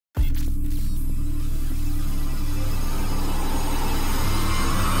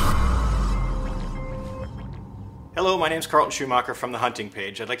my name is Carlton Schumacher from the Hunting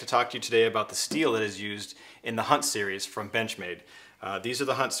Page. I'd like to talk to you today about the steel that is used in the Hunt series from Benchmade. These are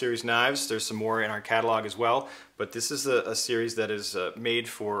the Hunt series knives. There's some more in our catalog as well, but this is a series that is made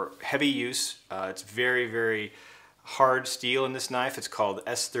for heavy use. It's very hard steel in this knife. It's called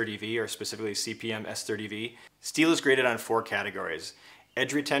S30V, or specifically CPM S30V. Steel is graded on 4 categories: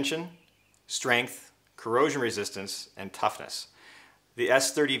 edge retention, strength, corrosion resistance, and toughness. The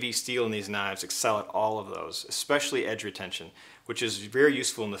S30V steel in these knives excel at all of those, especially edge retention, which is very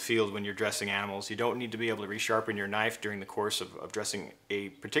useful in the field when you're dressing animals. You don't need to be able to resharpen your knife during the course of dressing a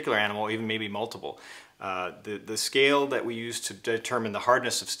particular animal, even maybe multiple. The scale that we use to determine the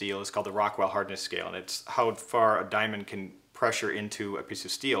hardness of steel is called the Rockwell hardness scale, and it's how far a diamond can pressure into a piece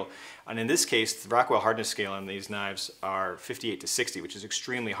of steel. And in this case, the Rockwell hardness scale on these knives are 58 to 60, which is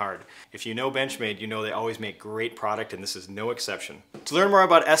extremely hard. If you know Benchmade, you know they always make great product, and this is no exception. To learn more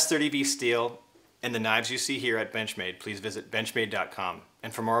about S30V steel and the knives you see here at Benchmade, please visit benchmade.com.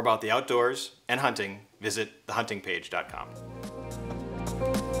 And for more about the outdoors and hunting, visit thehuntingpage.com.